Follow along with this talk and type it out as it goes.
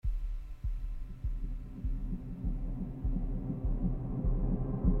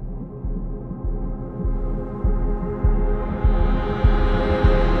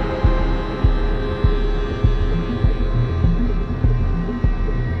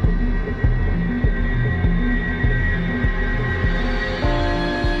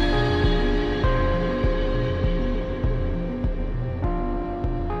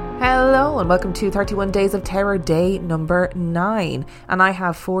and welcome to 31 Days of Terror, day number 9. And I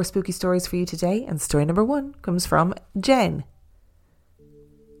have 4 spooky stories for you today, and story number 1 comes from Jen.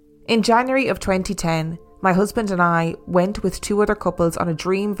 In January of 2010, my husband and I went with 2 other couples on a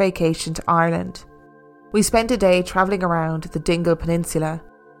dream vacation to Ireland. We spent a day travelling around the Dingle Peninsula,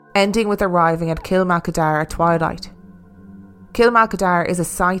 ending with arriving at Kilmalcadar at twilight. Kilmalcadar is a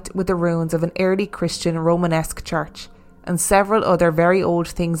site with the ruins of an early Christian Romanesque church and several other very old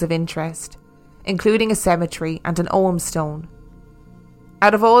things of interest, including a cemetery and an Ogham stone.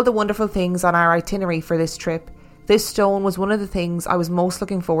 Out of all the wonderful things on our itinerary for this trip, this stone was one of the things I was most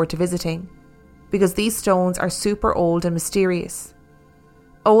looking forward to visiting, because these stones are super old and mysterious.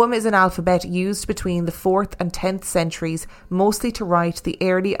 Ogham is an alphabet used between the 4th and 10th centuries, mostly to write the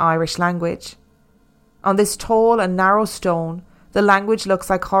early Irish language. On this tall and narrow stone, the language looks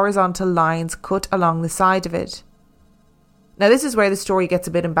like horizontal lines cut along the side of it. Now this is where the story gets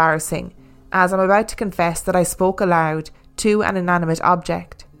a bit embarrassing, as I'm about to confess that I spoke aloud to an inanimate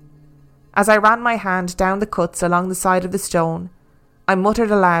object. As I ran my hand down the cuts along the side of the stone, I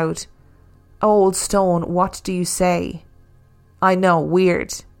muttered aloud, "Old stone, what do you say?" I know,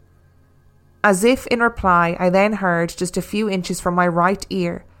 weird. As if in reply, I then heard just a few inches from my right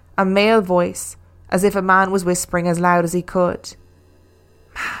ear a male voice, as if a man was whispering as loud as he could.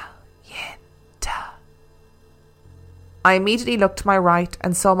 I immediately looked to my right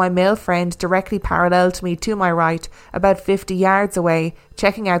and saw my male friend directly parallel to me to my right, about 50 yards away,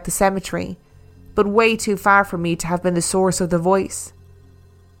 checking out the cemetery, but way too far from me to have been the source of the voice.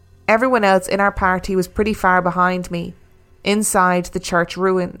 Everyone else in our party was pretty far behind me, inside the church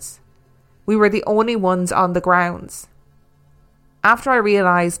ruins. We were the only ones on the grounds. After I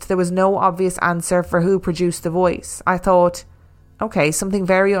realised there was no obvious answer for who produced the voice, I thought, okay, something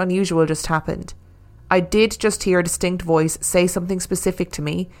very unusual just happened. I did just hear a distinct voice say something specific to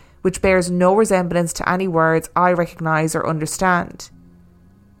me, which bears no resemblance to any words I recognise or understand.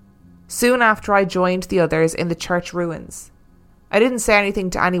 Soon after, I joined the others in the church ruins. I didn't say anything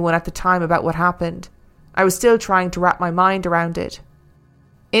to anyone at the time about what happened. I was still trying to wrap my mind around it.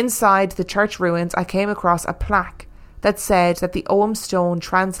 Inside the church ruins, I came across a plaque that said that the Ogham stone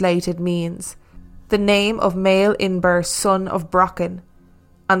translated means the name of Mael Inber, son of Brocken,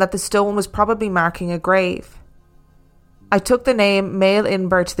 and that the stone was probably marking a grave. I took the name Mael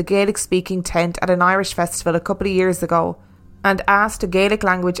Inber to the Gaelic-speaking tent at an Irish festival a couple of years ago and asked a Gaelic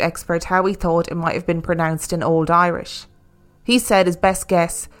language expert how he thought it might have been pronounced in Old Irish. He said his best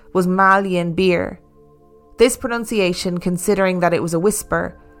guess was Malyin Beer. This pronunciation, considering that it was a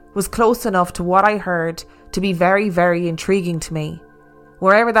whisper, was close enough to what I heard to be very, very intriguing to me.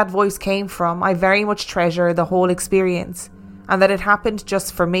 Wherever that voice came from, I very much treasure the whole experience, and that it happened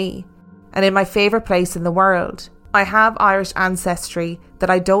just for me, and in my favourite place in the world. I have Irish ancestry that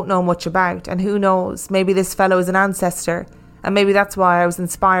I don't know much about, and who knows, maybe this fellow is an ancestor, and maybe that's why I was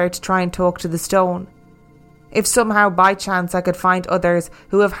inspired to try and talk to the stone. If somehow by chance I could find others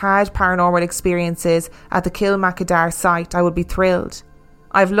who have had paranormal experiences at the Kilmalcadar site, I would be thrilled.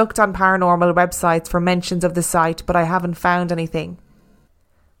 I've looked on paranormal websites for mentions of the site, but I haven't found anything.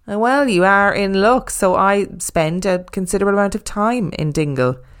 Well, you are in luck, so I spend a considerable amount of time in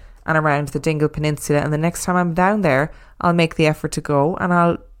Dingle and around the Dingle Peninsula, and the next time I'm down there, I'll make the effort to go and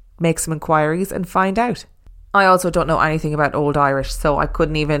I'll make some inquiries and find out. I also don't know anything about Old Irish, so I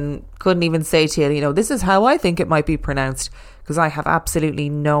couldn't even say to you, this is how I think it might be pronounced, because I have absolutely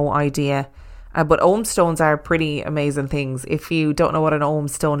no idea. But Ogham stones are pretty amazing things. If you don't know what an Ogham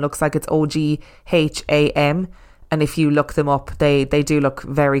stone looks like, it's Ogham. And if you look them up, they do look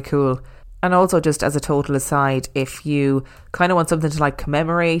very cool. And also, just as a total aside, if you kind of want something to like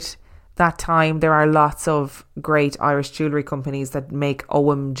commemorate that time, there are lots of great Irish jewellery companies that make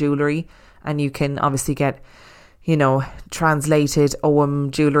Ogham jewellery. And you can obviously get, translated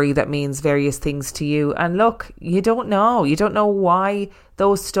Ogham jewellery that means various things to you. And look, you don't know why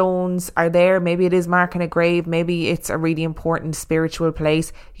those stones are there. Maybe it is marking a grave. Maybe it's a really important spiritual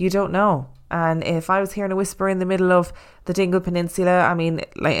place. You don't know. And if I was hearing a whisper in the middle of the Dingle Peninsula,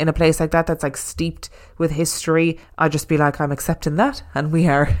 like in a place like that that's like steeped with history, I'd just be like, I'm accepting that, and we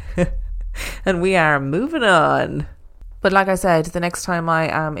are moving on. But like I said, the next time I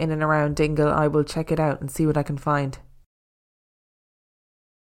am in and around Dingle, I will check it out and see what I can find.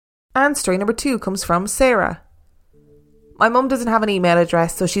 And story number 2 comes from Sarah. My mum doesn't have an email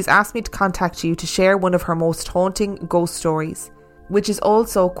address, so she's asked me to contact you to share one of her most haunting ghost stories, which is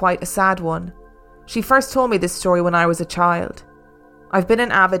also quite a sad one. She first told me this story when I was a child. I've been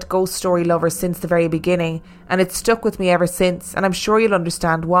an avid ghost story lover since the very beginning, and it's stuck with me ever since, and I'm sure you'll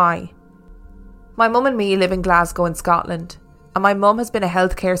understand why. My mum and me live in Glasgow in Scotland. and my mum has been a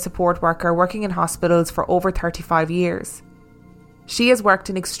healthcare support worker working in hospitals for over 35 years. She has worked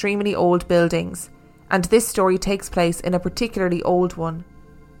in extremely old buildings, and this story takes place in a particularly old one.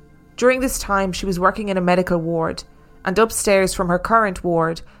 During this time, she was working in a medical ward, and upstairs from her current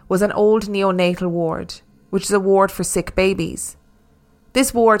ward was an old neonatal ward, which is a ward for sick babies.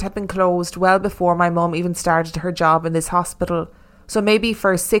 This ward had been closed well before my mum even started her job in this hospital, so maybe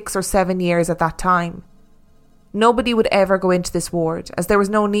for 6 or 7 years at that time. Nobody would ever go into this ward, as there was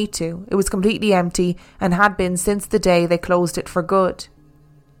no need to. It was completely empty and had been since the day they closed it for good.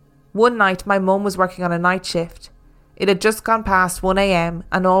 One night my mum was working on a night shift. It had just gone past 1 a.m.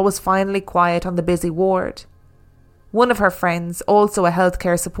 and all was finally quiet on the busy ward. One of her friends, also a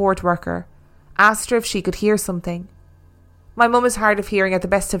healthcare support worker, asked her if she could hear something. My mum is hard of hearing at the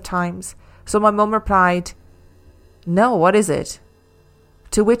best of times, so my mum replied, "No, what is it?"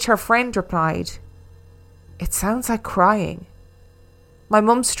 To which her friend replied, "It sounds like crying." My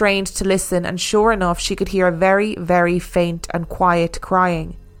mum strained to listen, and sure enough she could hear a very, very faint and quiet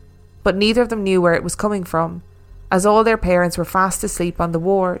crying. But neither of them knew where it was coming from, as all their parents were fast asleep on the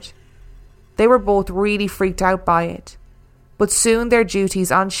ward. They were both really freaked out by it, but soon their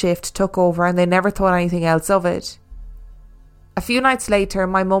duties on shift took over and they never thought anything else of it. A few nights later,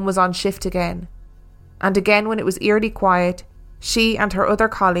 my mum was on shift again, and again when it was eerily quiet, she and her other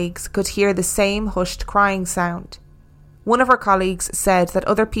colleagues could hear the same hushed crying sound. One of her colleagues said that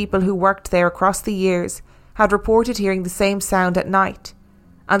other people who worked there across the years had reported hearing the same sound at night,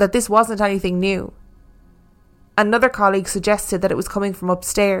 and that this wasn't anything new. Another colleague suggested that it was coming from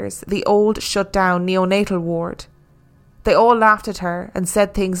upstairs, the old shut-down neonatal ward. They all laughed at her and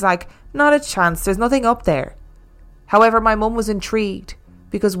said things like, "Not a chance, there's nothing up there." However, my mum was intrigued,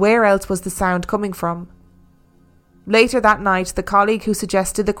 because where else was the sound coming from? Later that night, the colleague who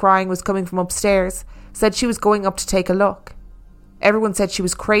suggested the crying was coming from upstairs said she was going up to take a look. Everyone said she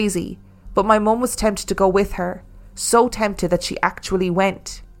was crazy, but my mum was tempted to go with her, so tempted that she actually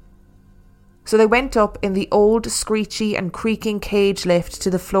went. So they went up in the old screechy and creaking cage lift to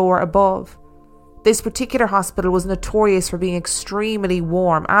the floor above. This particular hospital was notorious for being extremely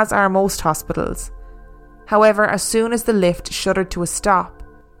warm, as are most hospitals. However, as soon as the lift shuddered to a stop,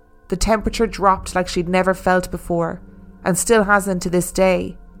 the temperature dropped like she'd never felt before, and still hasn't to this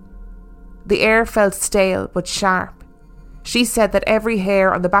day. The air felt stale but sharp. She said that every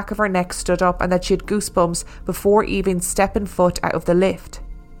hair on the back of her neck stood up and that she had goosebumps before even stepping foot out of the lift.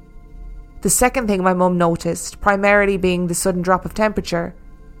 The second thing my mum noticed, primarily being the sudden drop of temperature,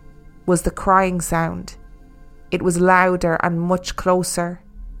 was the crying sound. It was louder and much closer.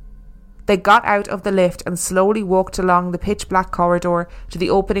 They got out of the lift and slowly walked along the pitch-black corridor to the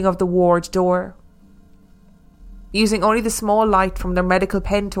opening of the ward door. Using only the small light from their medical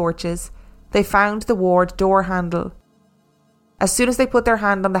pen torches, they found the ward door handle. As soon as they put their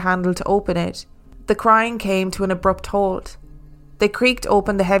hand on the handle to open it, the crying came to an abrupt halt. They creaked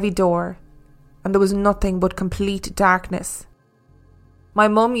open the heavy door, and there was nothing but complete darkness. My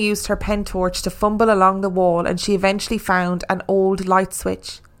mum used her pen torch to fumble along the wall, and she eventually found an old light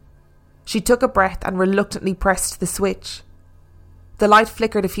switch. She took a breath and reluctantly pressed the switch. The light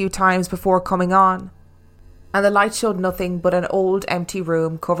flickered a few times before coming on, and the light showed nothing but an old empty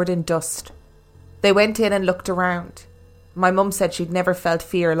room covered in dust. They went in and looked around. My mum said she'd never felt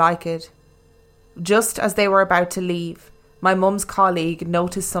fear like it. Just as they were about to leave, my mum's colleague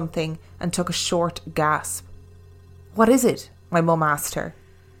noticed something and took a short gasp. "What is it?" my mum asked her.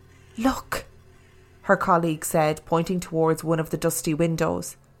 "Look," her colleague said, pointing towards one of the dusty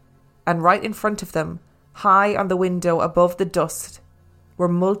windows. And right in front of them, high on the window above the dust, were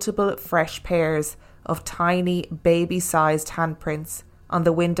multiple fresh pairs of tiny baby-sized handprints on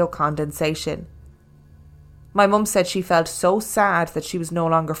the window condensation. My mum said she felt so sad that she was no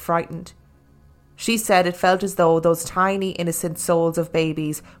longer frightened. She said it felt as though those tiny innocent souls of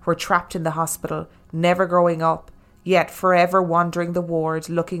babies were trapped in the hospital, never growing up, yet forever wandering the ward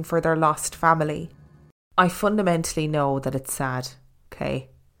looking for their lost family. I fundamentally know that it's sad, okay?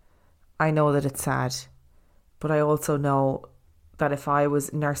 I know that it's sad, but I also know that if I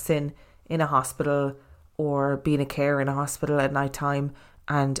was nursing in a hospital or being a carer in a hospital at night time,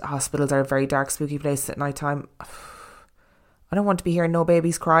 and hospitals are a very dark, spooky place at night time, I don't want to be hearing no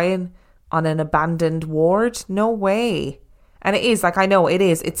babies crying on an abandoned ward. No way. And it is, like, I know it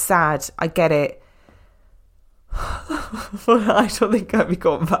is, it's sad, I get it. But I don't think I'd be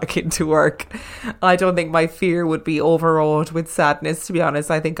going back into work. I don't think my fear would be overawed with sadness, to be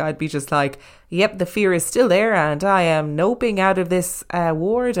honest. I think I'd be just like, yep, the fear is still there and I am noping out of this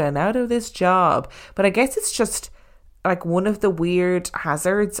ward and out of this job. But I guess it's just like one of the weird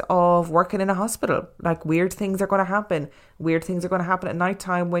hazards of working in a hospital. Like weird things are going to happen. Weird things are going to happen at night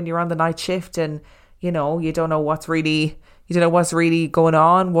time when you're on the night shift and, you don't know what's really going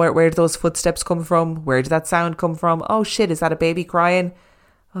on. Where did those footsteps come from? Where did that sound come from? Oh shit, is that a baby crying?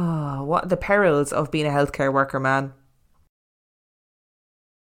 Oh, what the perils of being a healthcare worker, man.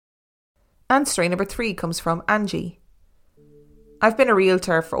 And story number 3 comes from Angie. I've been a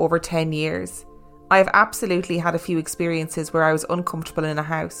realtor for over 10 years. I have absolutely had a few experiences where I was uncomfortable in a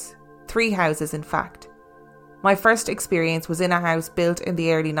house. 3 houses, in fact. My first experience was in a house built in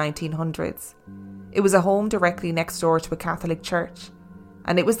the early 1900s. It was a home directly next door to a Catholic church,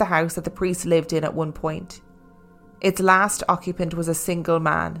 and it was the house that the priest lived in at one point. Its last occupant was a single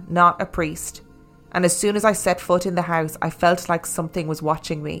man, not a priest, and as soon as I set foot in the house, I felt like something was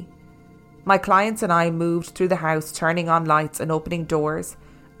watching me. My clients and I moved through the house, turning on lights and opening doors,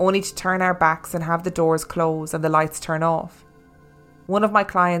 only to turn our backs and have the doors close and the lights turn off. One of my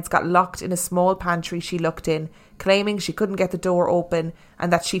clients got locked in a small pantry she looked in, claiming she couldn't get the door open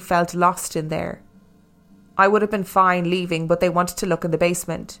and that she felt lost in there. I would have been fine leaving, but they wanted to look in the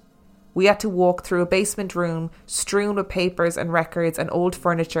basement. We had to walk through a basement room strewn with papers and records and old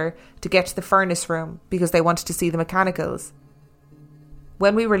furniture to get to the furnace room because they wanted to see the mechanicals.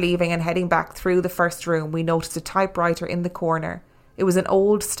 When we were leaving and heading back through the first room, we noticed a typewriter in the corner. It was an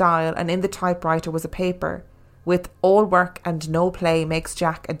old style, and in the typewriter was a paper with "All work and no play makes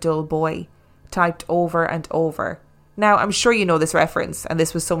Jack a dull boy," typed over and over. Now, I'm sure you know this reference, and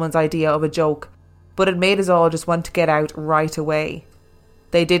this was someone's idea of a joke, but it made us all just want to get out right away.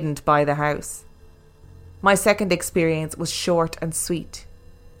 They didn't buy the house. My second experience was short and sweet.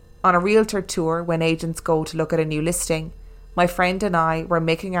 On a realtor tour, when agents go to look at a new listing, my friend and I were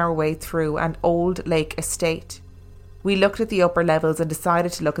making our way through an old lake estate. We looked at the upper levels and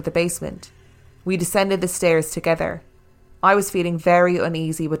decided to look at the basement. We descended the stairs together. I was feeling very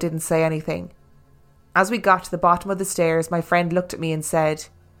uneasy but didn't say anything. As we got to the bottom of the stairs, my friend looked at me and said,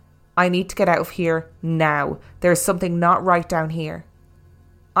 "I need to get out of here now. There is something not right down here."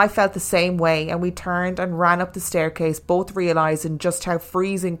 I felt the same way, and we turned and ran up the staircase, both realising just how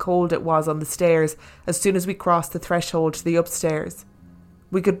freezing cold it was on the stairs as soon as we crossed the threshold to the upstairs.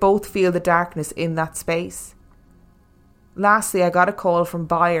 We could both feel the darkness in that space. Lastly, I got a call from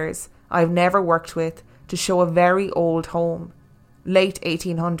buyers I've never worked with to show a very old home, late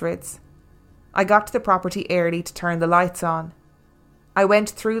 1800s. I got to the property early to turn the lights on. I went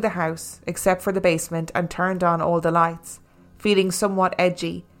through the house, except for the basement, and turned on all the lights, feeling somewhat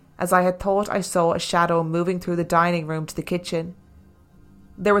edgy, as I had thought I saw a shadow moving through the dining room to the kitchen.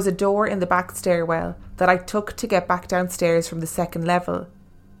 There was a door in the back stairwell that I took to get back downstairs from the second level.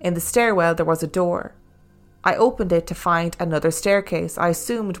 In the stairwell there was a door. I opened it to find another staircase I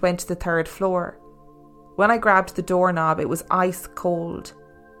assumed went to the third floor. When I grabbed the doorknob, it was ice cold.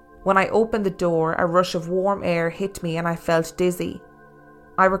 When I opened the door, a rush of warm air hit me and I felt dizzy.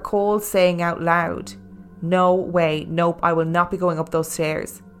 I recalled saying out loud, "No way, nope, I will not be going up those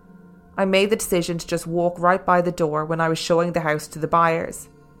stairs." I made the decision to just walk right by the door when I was showing the house to the buyers.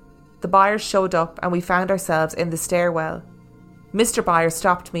 The buyers showed up and we found ourselves in the stairwell. Mr. Buyer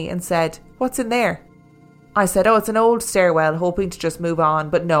stopped me and said, "What's in there?" I said, "Oh, it's an old stairwell," hoping to just move on,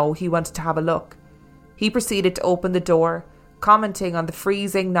 but no, he wanted to have a look. He proceeded to open the door, commenting on the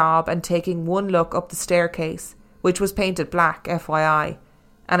freezing knob and taking one look up the staircase, which was painted black, FYI,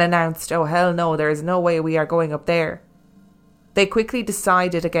 and announced, "Oh hell no, there is no way we are going up there." They quickly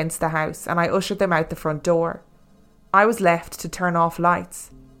decided against the house and I ushered them out the front door. I was left to turn off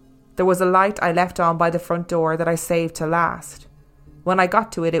lights. There was a light I left on by the front door that I saved to last. When I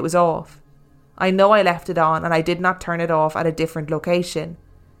got to it, it was off. I know I left it on and I did not turn it off at a different location.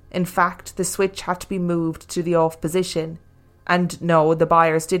 In fact, the switch had to be moved to the off position. And no, the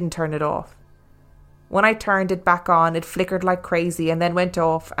buyers didn't turn it off. When I turned it back on, it flickered like crazy and then went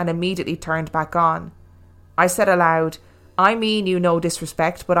off and immediately turned back on. I said aloud, "I mean you no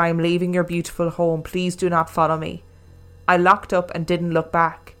disrespect, but I am leaving your beautiful home. Please do not follow me." I locked up and didn't look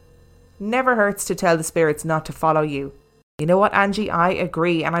back. Never hurts to tell the spirits not to follow you. You know what, Angie? I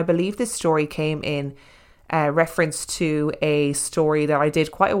agree. And I believe this story came in reference to a story that I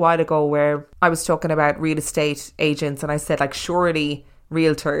did quite a while ago where I was talking about real estate agents and I said, like, surely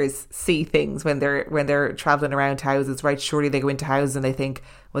realtors see things when they're traveling around houses, right? Surely they go into houses and they think,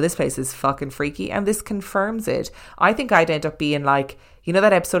 well, this place is fucking freaky, and this confirms it. I think I'd end up being like, you know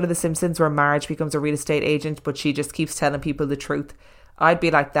that episode of The Simpsons where Marge becomes a real estate agent but she just keeps telling people the truth? I'd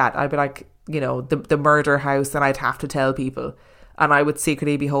be like that. I'd be like, the murder house, and I'd have to tell people. And I would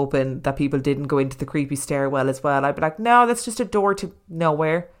secretly be hoping that people didn't go into the creepy stairwell as well. I'd be like, no, that's just a door to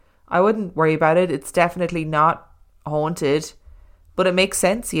nowhere. I wouldn't worry about it. It's definitely not haunted. But it makes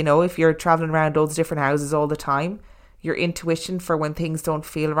sense, you know, if you're travelling around loads of different houses all the time, your intuition for when things don't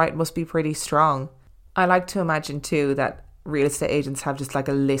feel right must be pretty strong. I like to imagine too that real estate agents have just like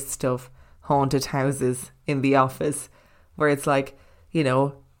a list of haunted houses in the office where it's like, you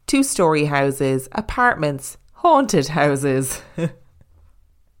know, 2-story houses, apartments, haunted houses.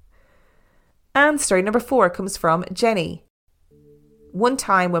 And story number 4 comes from Jenny. One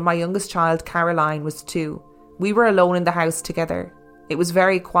time when my youngest child, Caroline, was 2, we were alone in the house together. It was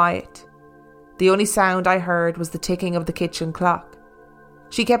very quiet. The only sound I heard was the ticking of the kitchen clock.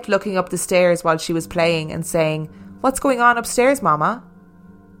 She kept looking up the stairs while she was playing and saying, "What's going on upstairs, Mama?"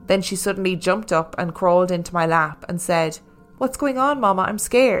 Then she suddenly jumped up and crawled into my lap and said, "What's going on, Mama? I'm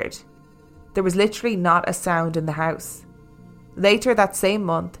scared." There was literally not a sound in the house. Later that same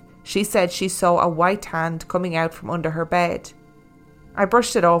month, she said she saw a white hand coming out from under her bed. I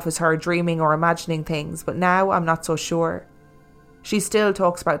brushed it off as her dreaming or imagining things, but now I'm not so sure. She still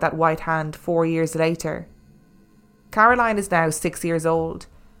talks about that white hand 4 years later. Caroline is now 6 years old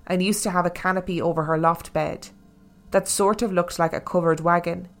and used to have a canopy over her loft bed that sort of looked like a covered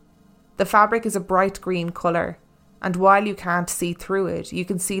wagon. The fabric is a bright green colour, and while you can't see through it, you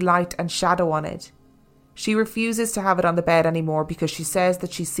can see light and shadow on it. She refuses to have it on the bed anymore because she says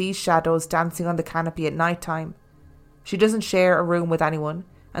that she sees shadows dancing on the canopy at night time. She doesn't share a room with anyone,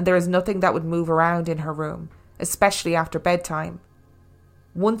 and there is nothing that would move around in her room, especially after bedtime.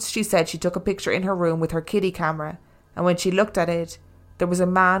 Once she said she took a picture in her room with her kiddie camera, and when she looked at it, there was a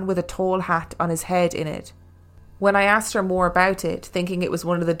man with a tall hat on his head in it. When I asked her more about it, thinking it was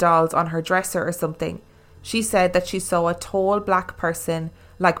one of the dolls on her dresser or something, she said that she saw a tall black person,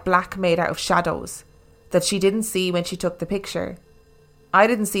 like black made out of shadows, that she didn't see when she took the picture. I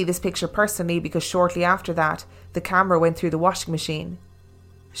didn't see this picture personally because shortly after that, the camera went through the washing machine.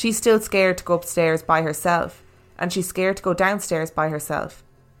 She's still scared to go upstairs by herself, and she's scared to go downstairs by herself.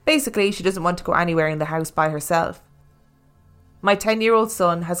 Basically, she doesn't want to go anywhere in the house by herself. My 10-year-old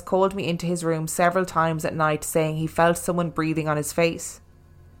son has called me into his room several times at night saying he felt someone breathing on his face.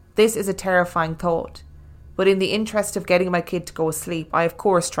 This is a terrifying thought, but in the interest of getting my kid to go asleep, I of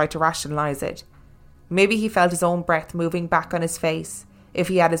course tried to rationalise it. Maybe he felt his own breath moving back on his face if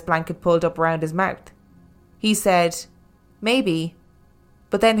he had his blanket pulled up around his mouth. He said, "Maybe.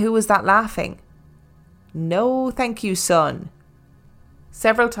 But then who was that laughing?" "No, thank you, son."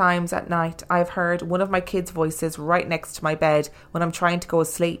 Several times at night I've heard one of my kids' voices right next to my bed when I'm trying to go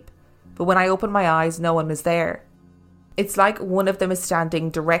asleep, but when I open my eyes no one is there. It's like one of them is standing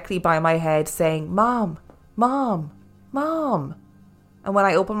directly by my head saying, "Mom, Mom, Mom." And when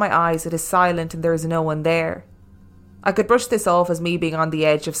I open my eyes it is silent and there is no one there. I could brush this off as me being on the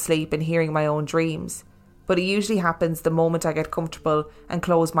edge of sleep and hearing my own dreams, but it usually happens the moment I get comfortable and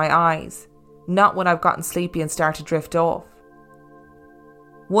close my eyes, not when I've gotten sleepy and start to drift off.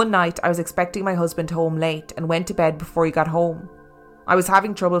 One night I was expecting my husband home late and went to bed before he got home. I was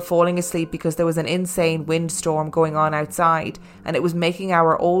having trouble falling asleep because there was an insane windstorm going on outside and it was making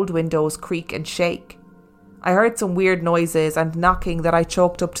our old windows creak and shake. I heard some weird noises and knocking that I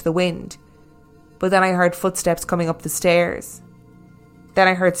chalked up to the wind, but then I heard footsteps coming up the stairs. Then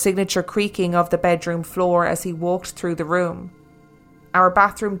I heard signature creaking of the bedroom floor as he walked through the room. Our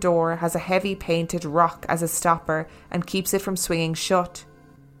bathroom door has a heavy painted rock as a stopper and keeps it from swinging shut.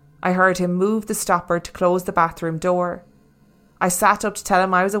 I heard him move the stopper to close the bathroom door. I sat up to tell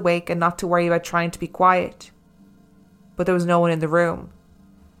him I was awake and not to worry about trying to be quiet. But there was no one in the room.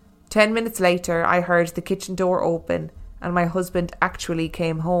 10 minutes later, I heard the kitchen door open and my husband actually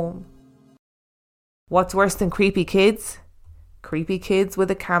came home. What's worse than creepy kids? Creepy kids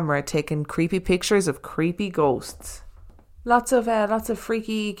with a camera taking creepy pictures of creepy ghosts. Lots of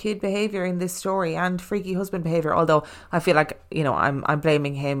freaky kid behaviour in this story and freaky husband behaviour, although I feel like, you know, I'm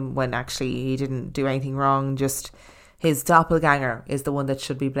blaming him when actually he didn't do anything wrong, just his doppelganger is the one that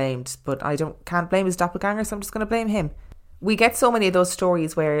should be blamed, but can't blame his doppelganger, so I'm just going to blame him. We get so many of those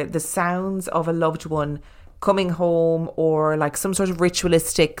stories where the sounds of a loved one coming home or like some sort of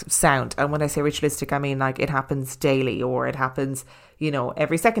ritualistic sound, and when I say ritualistic I mean like it happens daily or it happens, you know,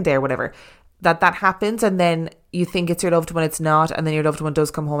 every second day or whatever, that happens and then you think it's your loved one, it's not, and then your loved one does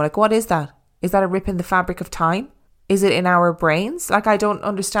come home. Like, what is that? Is that a rip in the fabric of time? Is it in our brains? Like, I don't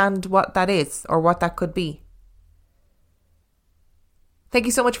understand what that is or what that could be. Thank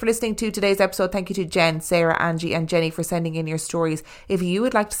you so much for listening to today's episode. Thank you to Jen, Sarah, Angie and Jenny for sending in your stories. If you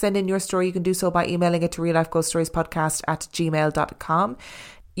would like to send in your story, you can do so by emailing it to reallifeghoststoriespodcast@gmail.com.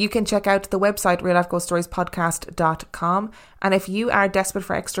 You can check out the website reallifeghoststoriespodcast.com, and if you are desperate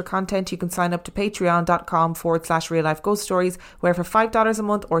for extra content, you can sign up to patreon.com/reallifeghoststories, where for $5 a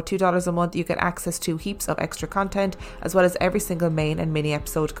month or $2 a month you get access to heaps of extra content, as well as every single main and mini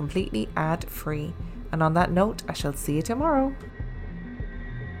episode completely ad-free. And on that note, I shall see you tomorrow.